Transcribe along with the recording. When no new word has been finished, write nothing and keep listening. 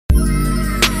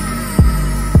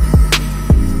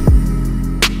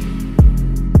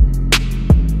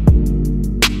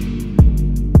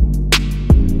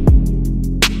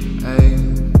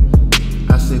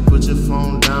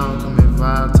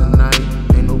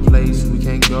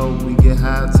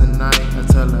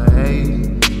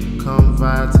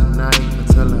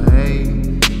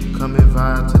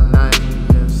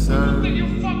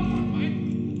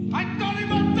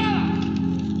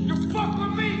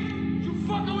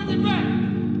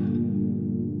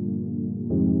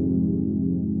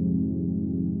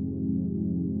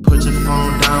Put your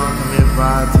phone down, come and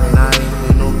vibe tonight.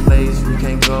 Ain't no place we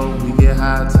can't go, we get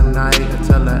high tonight. I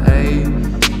tell her, ayy,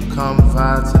 come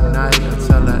vibe tonight. I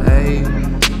tell her, ayy,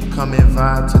 come and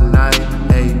vibe tonight.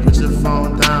 Ayy, put your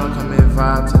phone down, come and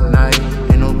vibe tonight.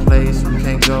 Ain't no place we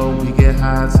can't go, we get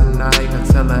high tonight. I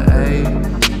tell her, ayy,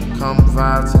 come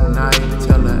vibe tonight. I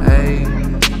tell her, ayy,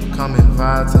 come and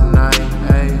vibe tonight.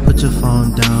 Ayy, put your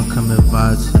phone down, come and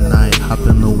vibe tonight. Hop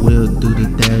in the wheel, do the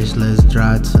dash, let's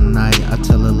drive tonight. I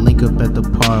tell her, link up at the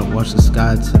park, watch the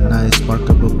sky tonight. Spark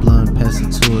up a blunt, pass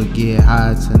it to her, get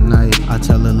high tonight. I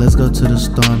tell her, let's go to the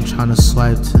store, I'm tryna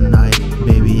swipe tonight.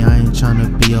 Baby, I ain't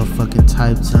tryna be your fucking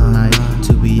type tonight.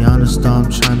 To be honest though, I'm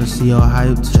tryna see your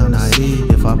hype tonight.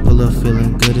 If I pull up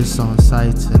feeling good, it's on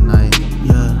site tonight.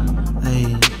 Yeah,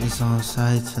 ayy, it's on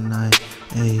site tonight.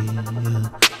 Ayy, yeah,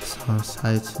 it's on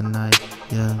site tonight.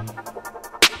 Yeah,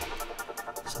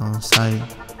 it's on site.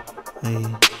 Ayy,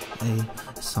 ayy,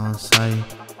 it's on site.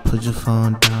 Put your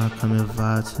phone down, come and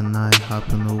vibe tonight. Hop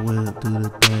in the whip, do the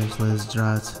dash, let's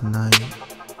drive tonight.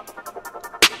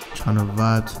 Tryna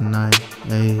vibe tonight,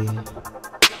 ayy,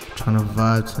 tryna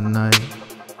vibe tonight.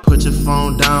 put your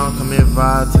phone down, come and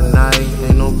vibe tonight.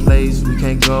 Ain't no place we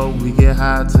can't go, we get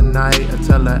high tonight. I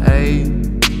tell her,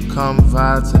 ayy, come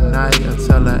vibe tonight. I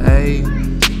tell her, ayy,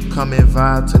 come and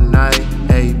vibe tonight.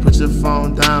 Ayy, put your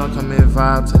phone down, come and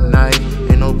vibe tonight.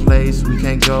 Ain't no place we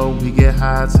can't go, we get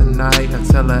high tonight. I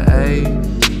tell her,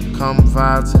 ayy, come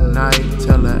vibe tonight.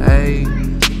 Tell her, ayy,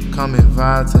 come and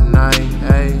vibe tonight.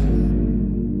 Ayy.